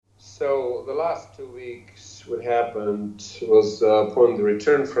So the last 2 weeks, what happened was upon the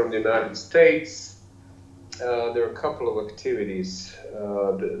return from the United States, there were a couple of activities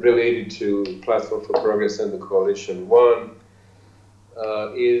related to Platform for Progress and the Coalition. One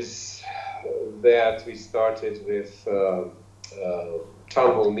is that we started with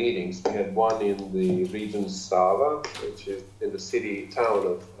town hall meetings. We had one in the region Sava, which is in the town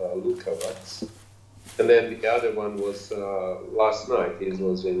of Lukovac. And then the other one was last night. It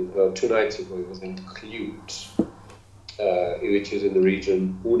was 2 nights ago. It was in Ključ, which is in the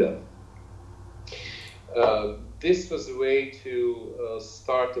region Una. This was a way to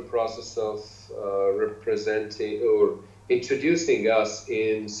start the process of representing or introducing us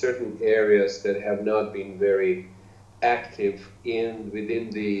in certain areas that have not been very active within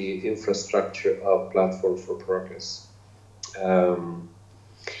the infrastructure of Platform for Progress.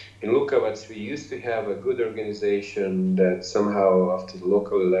 In Lukovac, we used to have a good organization that somehow after the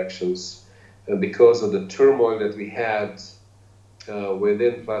local elections, because of the turmoil that we had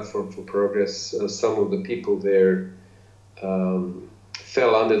within Platform for Progress, some of the people there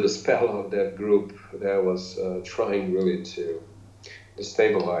fell under the spell of that group that was trying really to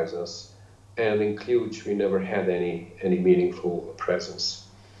destabilize us. And in Ključ, we never had any meaningful presence.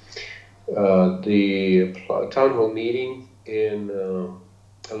 The town hall meeting in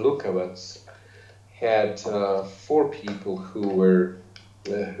Lukovac had 4 people who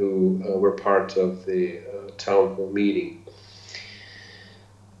were part of the town hall meeting,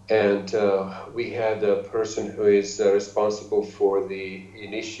 and we had a person who is responsible for the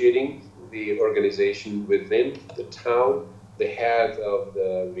initiating the organization within the town, the head of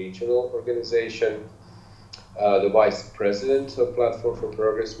the regional organization, the vice president of Platform for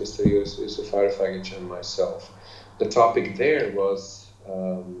Progress, Mr. Yusuf Arifagic, and myself. The topic there was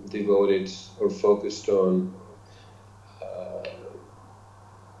devoted or focused on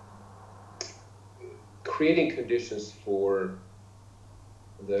creating conditions for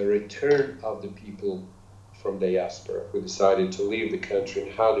the return of the people from diaspora who decided to leave the country,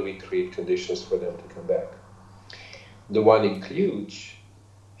 and how do we create conditions for them to come back. The one in Ključ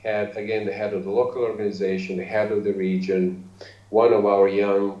had, again, the head of the local organization, the head of the region, one of our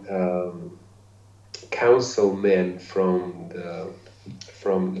young councilmen from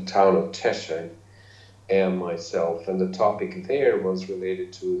the town of Tesin, and myself. And the topic there was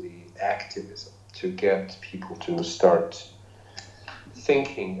related to the activism, to get people to start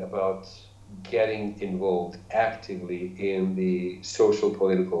thinking about getting involved actively in the social,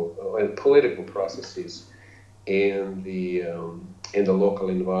 political, and political processes in the local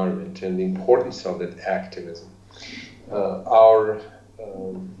environment, and the importance of that activism.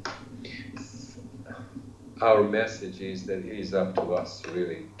 Our message is that it is up to us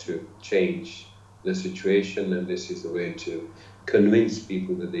really to change the situation, and this is a way to convince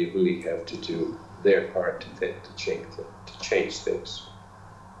people that they really have to do their part to change things.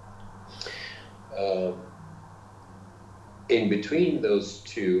 In between those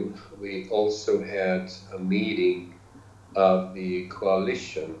two, we also had a meeting of the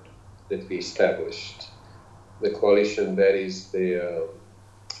coalition that we established. The coalition that is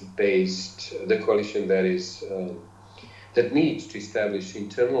that needs to establish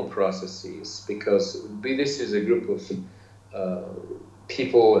internal processes, because this is a group of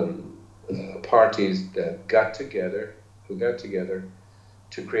people and parties that got together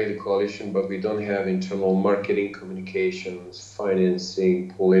to create a coalition, but we don't have internal marketing, communications, financing,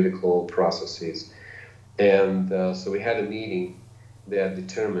 political processes. And so we had a meeting that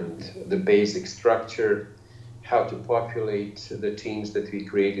determined the basic structure, how to populate the teams that we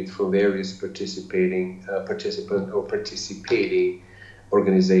created for various participating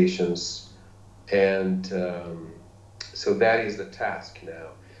organizations. And so that is the task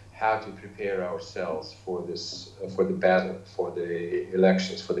now, how to prepare ourselves for this, for the battle, for the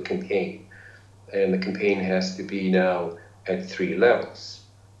elections, for the campaign. And the campaign has to be now at 3 levels.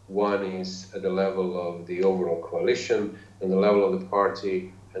 One is at the level of the overall coalition, and the level of the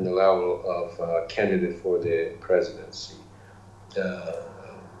party, and the level of candidate for the presidency.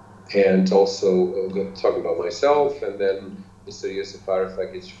 And also talking about myself, and then Mr. Yusuf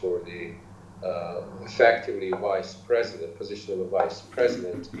Arifagic for the effectively vice president, position of a vice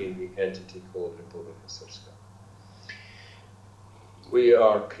president in the entity called Republika Srpska. We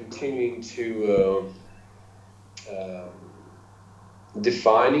are continuing to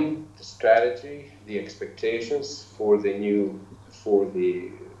defining the strategy, the expectations for the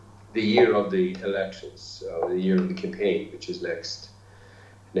year of the elections, the year of the campaign, which is next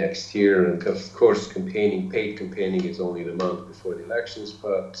year. And of course, paid campaigning is only the month before the elections,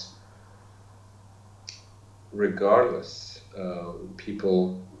 but regardless,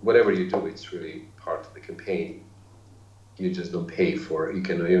 people whatever you do, it's really part of the campaign. You just don't pay for it.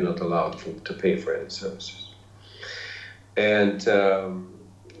 You're not allowed to pay for any services. And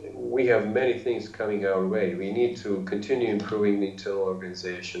we have many things coming our way. We need to continue improving the internal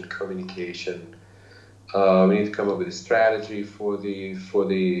organization, communication. We need to come up with a strategy for the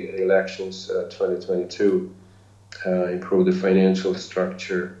elections 2022. Improve the financial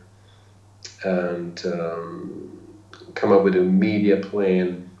structure, and come up with a media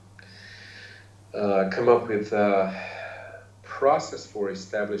plan. Come up with a process for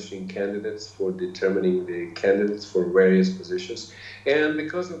establishing candidates, for determining the candidates for various positions. And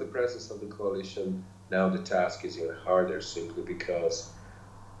because of the presence of the coalition, now the task is even harder, simply because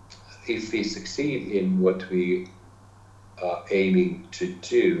if we succeed in what we are aiming to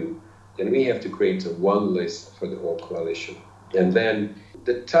do, then we have to create one list for the whole coalition. And then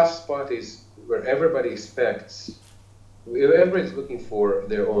the tough spot is where everybody's looking for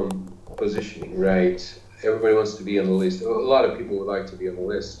their own positioning, right? Everybody wants to be on the list. A lot of people would like to be on the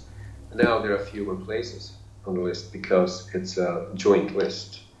list. Now there are fewer places on the list because it's a joint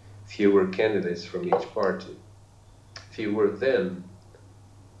list. Fewer candidates from each party. Fewer than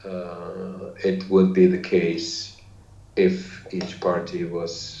it would be the case if each party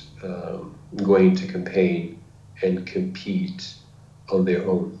was going to campaign and compete on their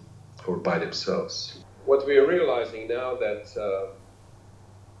own or by themselves. What we are realizing now that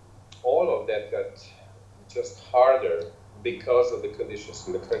all of that got just harder because of the conditions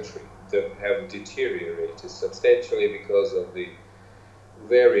in the country that have deteriorated substantially because of the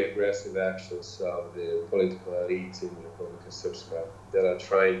very aggressive actions of the political elite in the Republic of Srpska that are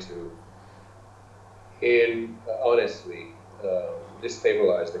trying to, honestly,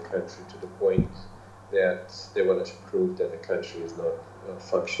 destabilize the country to the point that they want to prove that the country is not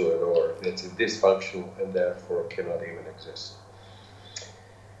functional at all. It's dysfunctional and therefore cannot even exist.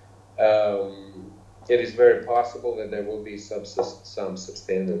 It is very possible that there will be some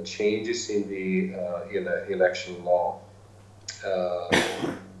substantial changes in the election law,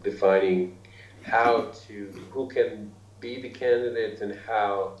 defining who can be the candidate and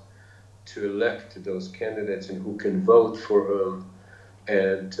how to elect those candidates and who can vote for whom,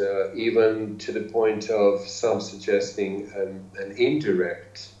 and even to the point of some suggesting an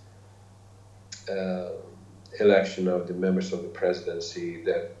indirect election of the members of the presidency,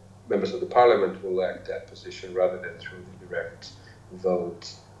 that members of the parliament will elect that position rather than through the direct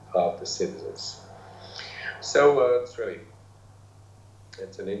vote of the citizens. So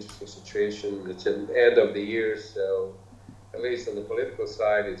it's an interesting situation. It's an end of the year, so at least on the political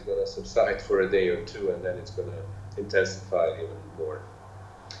side, it's going to subside for a day or two, and then it's going to intensify even more.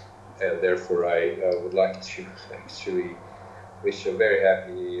 And therefore, I would like to actually wish a very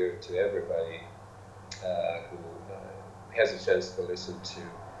happy New Year to everybody who has a chance to listen to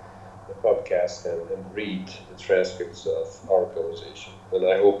the podcast and read the transcripts of our conversation. And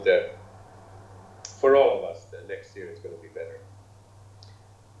I hope that for all of us, that next year is going to be better.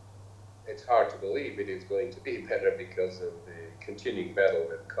 It's hard to believe it is going to be better because of the continuing battle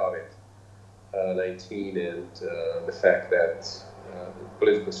with COVID-19 and the fact that the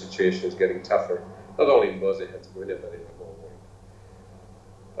political situation is getting tougher, not only in Bosnia-Herzegovina, but in the whole world.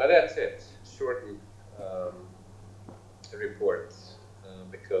 But that's it. Shortened report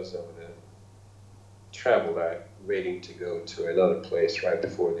because of the travel. I'm waiting to go to another place right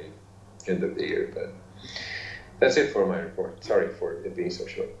before the end of the year. But that's it for my report. Sorry for it being so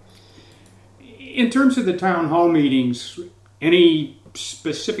short. In terms of the town hall meetings, any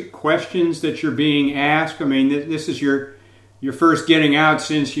specific questions that you're being asked? I mean, this is your first getting out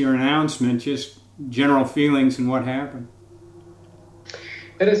since your announcement, just general feelings and what happened.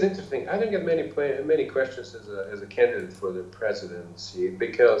 It is interesting. I didn't get many questions as a candidate for the presidency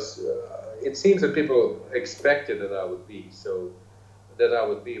because it seems that people expected that I would be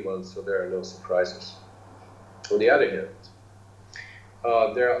one, so there are no surprises. On the other hand,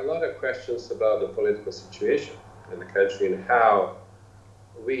 there are a lot of questions about the political situation in the country and how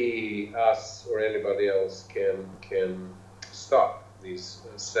we, us, or anybody else can stop these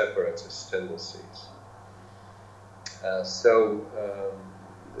separatist tendencies.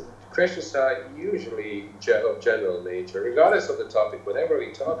 Questions are usually of general nature, regardless of the topic. Whatever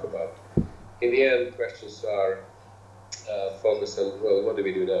we talk about, in the end, questions are focused on, well, what do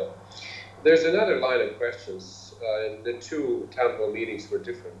we do now? There's another line of questions. The two town hall meetings were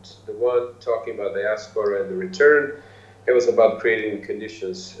different. The one talking about diaspora and the return, it was about creating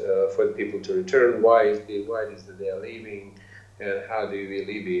conditions for the people to return. Why is that they are leaving, and how do we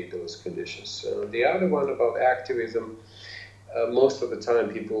alleviate those conditions? The other one about activism. Most of the time,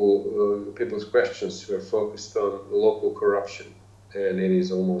 people's questions were focused on local corruption And it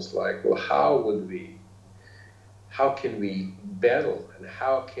is almost like, well, how can we battle and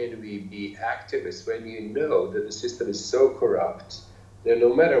how can we be activists when you know that the system is so corrupt that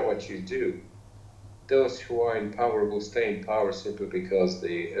no matter what you do, those who are in power will stay in power simply because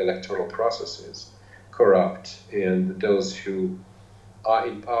the electoral process is corrupt, and those who are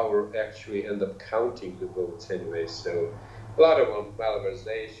in power actually end up counting the votes anyway. So a lot of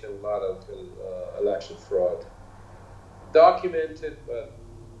malversation, a lot of election fraud, documented, but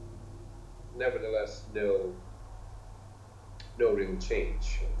nevertheless no real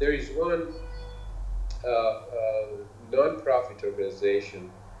change. There is one non-profit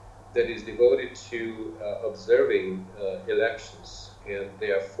organization that is devoted to observing elections, and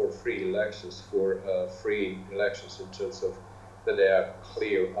they are for free elections, in terms of that they are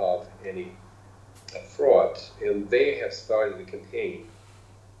clear of any fraud. And they have started a campaign.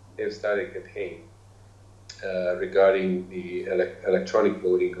 Regarding the electronic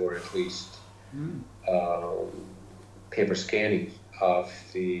voting, or at least paper scanning of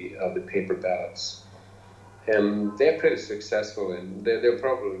the paper ballots. And they're pretty successful, and they'll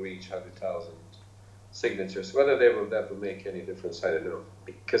probably reach 100,000 signatures. Whether that will make any difference, I don't know,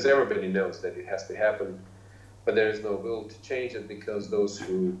 because everybody knows that it has to happen, but there is no will to change it, because those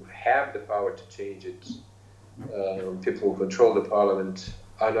who have the power to change it, people who control the parliament,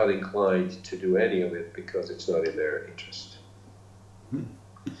 are not inclined to do any of it because it's not in their interest.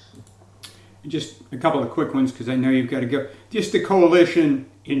 Just a couple of quick ones, because I know you've got to go. Just the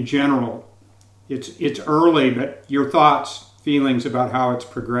coalition in general. It's early, but your thoughts, feelings about how it's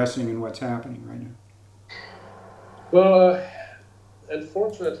progressing and what's happening right now. Well,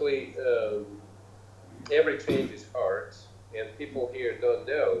 unfortunately, every change is hard, and people here don't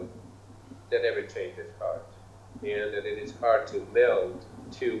know that every change is hard, and that it is hard to mold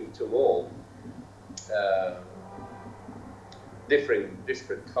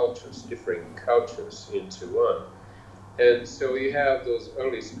different cultures into one. And so you have those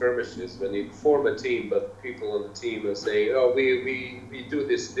early skirmishes when you form a team, but people on the team are saying, "Oh, we do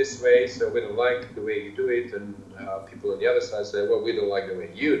this way, so we don't like the way you do it," and people on the other side say, "Well, we don't like the way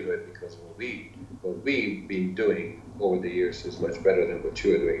you do it because what we've been doing over the years is much better than what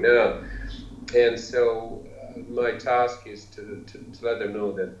you are doing now." And so my task is to let them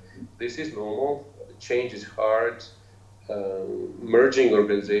know that this is normal. Change is hard. Merging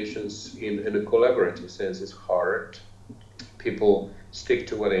organizations in a collaborative sense is hard. People stick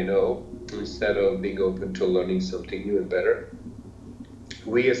to what they know instead of being open to learning something new and better.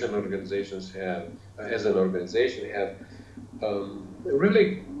 We as an organization have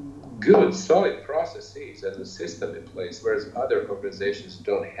really good, solid processes and a system in place, whereas other organizations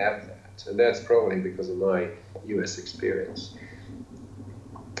don't have that. And that's probably because of my US experience.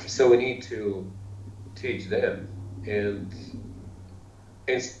 So we need to teach them, and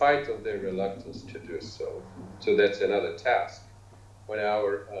in spite of their reluctance to do so. So that's another task. On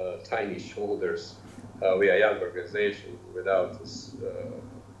our tiny shoulders, we are a young organization without this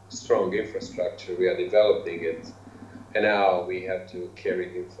strong infrastructure. We are developing it, and now we have to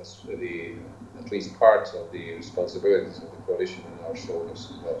carry at least parts of the responsibilities of the coalition on our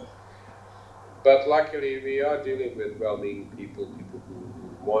shoulders as well. But luckily, we are dealing with well-meaning people who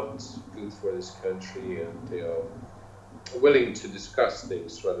want good for this country, and they are willing to discuss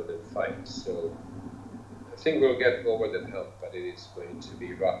things rather than fight. So I think we'll get over that hump, but it is going to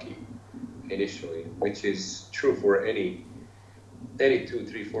be rocky initially, which is true for any 2,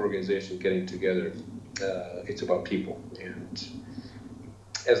 3, 4 organizations getting together. It's about people, and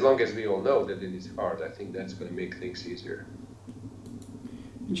as long as we all know that it is hard, I think that's going to make things easier.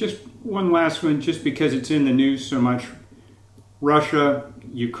 Just one last one, just because it's in the news so much. Russia,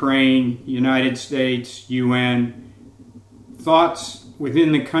 Ukraine, United States, UN. Thoughts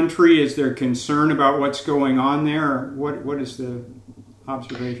within the country? Is there concern about what's going on there? What is the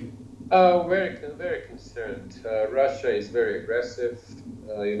observation? Very, very concerned. Russia is very aggressive.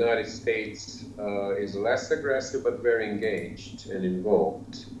 United States is less aggressive, but very engaged and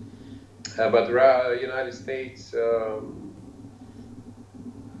involved. But United States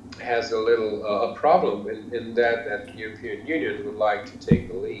has a little problem in that the European Union would like to take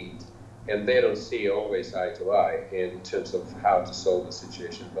the lead, and they don't see always eye to eye in terms of how to solve the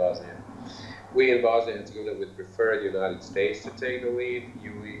situation in Bosnia. We in Bosnia-Herzegovina would prefer the United States to take the lead.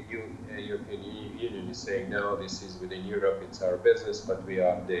 European Union is saying, no, this is within Europe, it's our business, but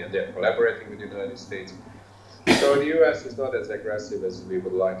they're collaborating with the United States. So the US is not as aggressive as we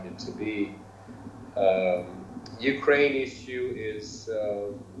would like it to be. Ukraine issue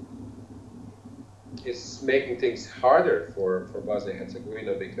is making things harder for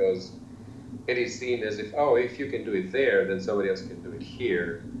Bosnia-Herzegovina, because it is seen as if, oh, if you can do it there, then somebody else can do it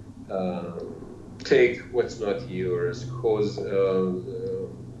here. Take what's not yours,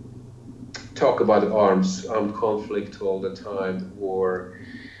 talk about armed conflict all the time, war.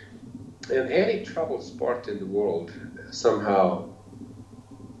 And any troubled spot in the world somehow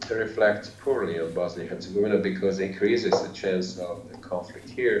reflects poorly on Bosnia-Herzegovina because it increases the chance of the conflict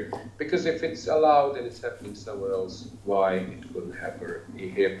here. Because if it's allowed and it's happening somewhere else, why it wouldn't happen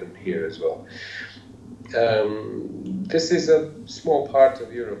here as well? This is a small part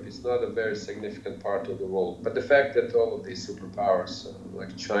of Europe. It's not a very significant part of the world. But the fact that all of these superpowers,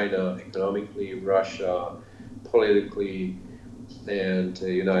 like China economically, Russia politically, and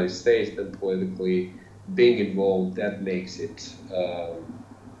the United States then politically being involved, that makes it a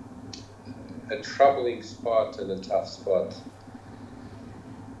troubling spot and a tough spot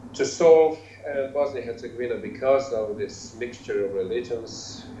to solve. Bosnia-Herzegovina, because of this mixture of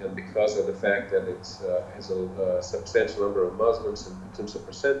religions and because of the fact that it has a substantial number of Muslims in terms of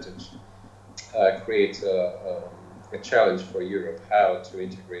percentage, creates a challenge for Europe how to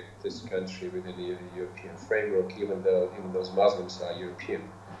integrate this country within the European framework, even those Muslims are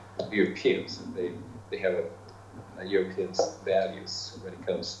Europeans. They have a Europeans' values when it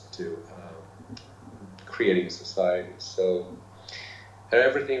comes to creating a society. So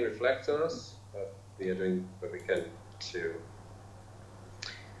everything reflects on us, but we are doing what we can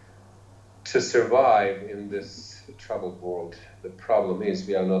to survive in this troubled world. The problem is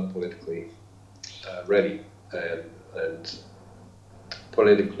we are not politically ready and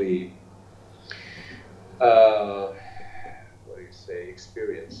politically,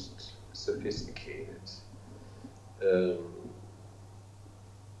 experienced, sophisticated to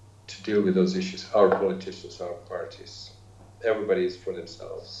deal with those issues. Our politicians, our parties, everybody is for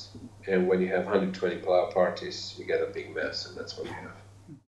themselves. And when you have 120 parties, you get a big mess, and that's what we have.